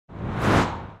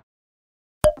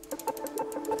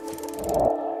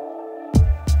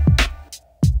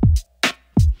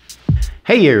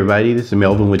Hey everybody, this is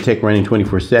Melvin with Tech Running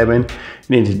 24/7,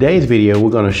 and in today's video we're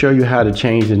going to show you how to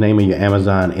change the name of your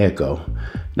Amazon Echo.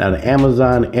 Now the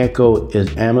Amazon Echo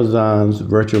is Amazon's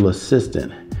virtual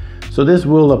assistant, so this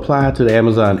will apply to the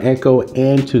Amazon Echo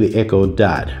and to the Echo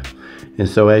Dot. And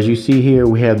so as you see here,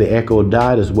 we have the Echo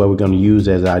Dot is what we're going to use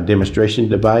as our demonstration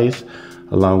device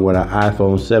along with our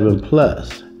iPhone 7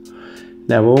 Plus.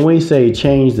 Now when we say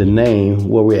change the name,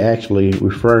 what we're actually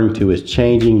referring to is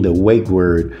changing the wake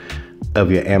word of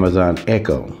your Amazon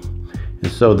Echo. And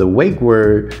so the wake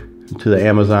word to the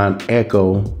Amazon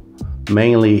Echo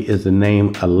mainly is the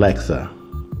name Alexa.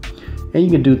 And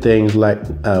you can do things like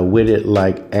with it,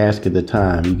 like ask at the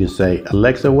time. You can say,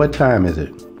 Alexa, what time is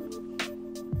it?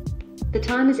 The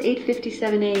time is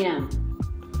 8:57 a.m.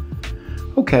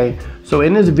 Okay, so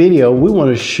in this video, we want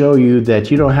to show you that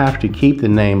you don't have to keep the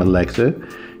name Alexa.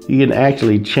 You can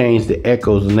actually change the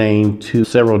Echo's name to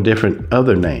several different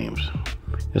other names.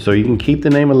 And so you can keep the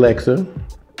name Alexa,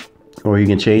 or you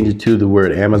can change it to the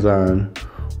word Amazon,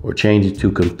 or change it to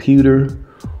computer,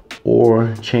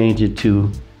 or change it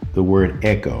to the word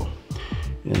Echo.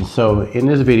 And so in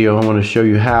this video, I want to show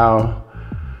you how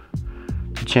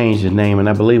to change the name. And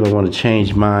I believe I want to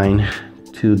change mine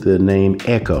to the name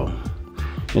Echo.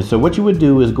 And so what you would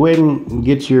do is go ahead and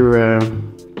get your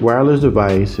wireless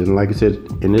device. And like I said,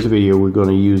 in this video, we're going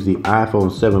to use the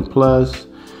iPhone 7 Plus.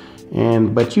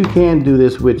 But you can do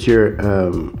this with your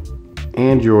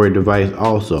Android device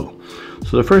also.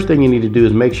 So the first thing you need to do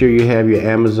is make sure you have your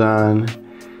Amazon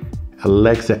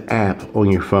Alexa app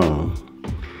on your phone.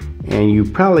 And you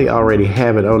probably already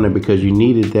have it on there because you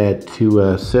needed that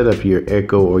to set up your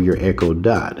Echo or your Echo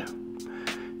Dot.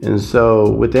 And so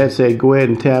with that said, go ahead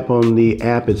and tap on the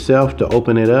app itself to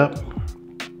open it up.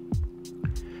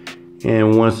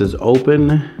 And once it's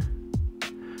open,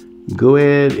 go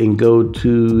ahead and go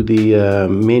to the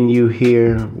menu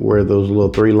here where those little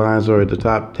three lines are at the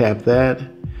top. Tap that.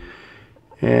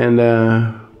 And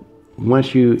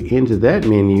once you enter that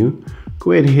menu,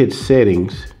 go ahead and hit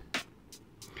settings.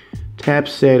 Tap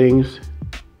settings.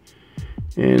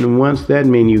 And once that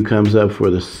menu comes up for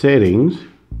the settings,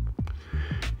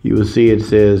 you will see it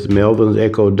says Melvin's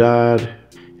Echo Dot,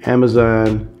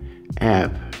 Amazon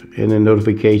app, and then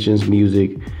notifications,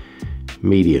 music,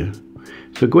 media.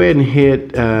 So go ahead and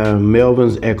hit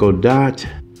Melvin's Echo Dot.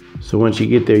 So once you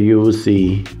get there, you will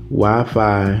see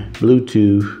Wi-Fi,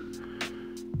 Bluetooth,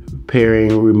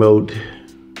 pairing, remote,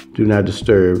 do not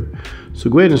disturb.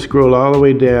 So go ahead and scroll all the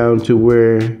way down to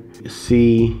where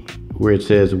it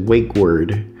says wake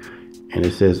word, and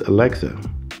it says Alexa.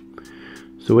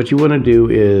 So what you want to do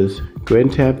is go ahead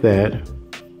and tap that.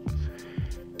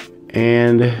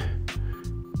 And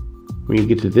when you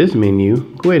get to this menu,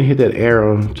 go ahead and hit that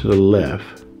arrow to the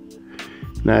left.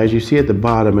 Now, as you see at the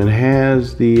bottom, it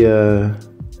has the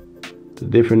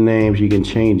different names you can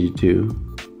change it to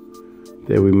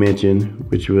that we mentioned,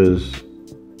 which was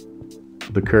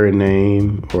the current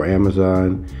name or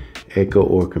Amazon, Echo,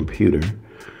 or computer.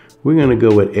 We're going to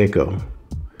go with Echo.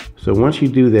 So once you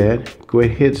do that, go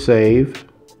ahead and hit save.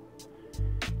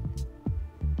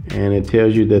 And it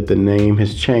tells you that the name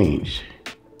has changed.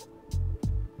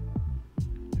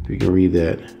 If you can read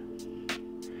that.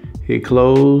 Hit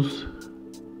close.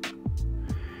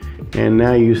 And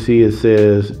now you see it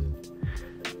says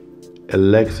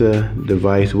Alexa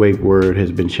device wake word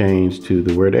has been changed to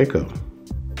the word Echo.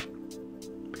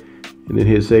 And then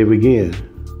hit save again.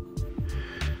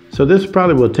 So this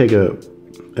probably will take a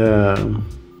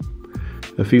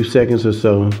few seconds or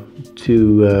so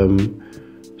to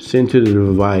send to the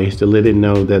device to let it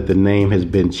know that the name has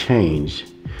been changed.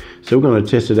 So we're going to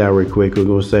test it out real quick. We're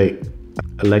going to say,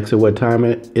 Alexa, what time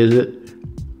is it?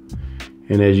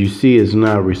 And as you see, it's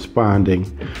not responding.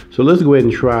 So let's go ahead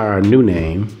and try our new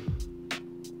name.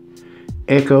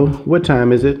 Echo, what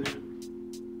time is it?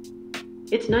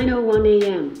 It's 9:01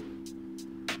 a.m.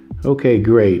 Okay,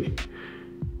 great.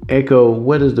 Echo,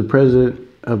 what is the President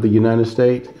of the United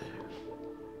States?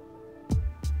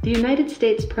 The United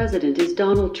States President is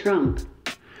Donald Trump.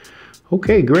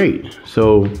 Okay, great.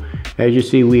 So as you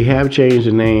see, we have changed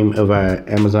the name of our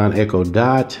Amazon Echo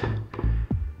Dot,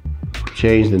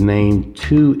 changed the name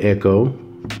to Echo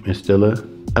instead of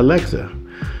Alexa.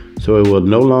 So it will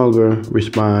no longer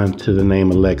respond to the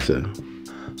name Alexa.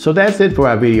 So that's it for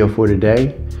our video for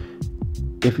today.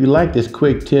 If you like this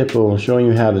quick tip on showing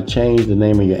you how to change the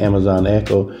name of your Amazon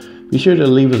Echo, be sure to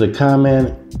leave us a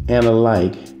comment and a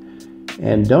like.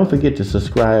 And don't forget to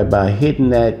subscribe by hitting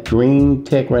that green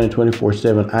Tech Running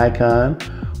 24/7 icon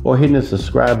or hitting the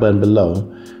subscribe button below.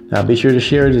 Now be sure to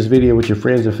share this video with your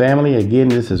friends and family. Again,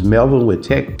 this is Melvin with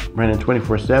Tech Running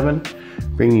 24/7,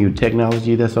 bringing you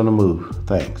technology that's on the move.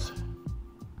 Thanks.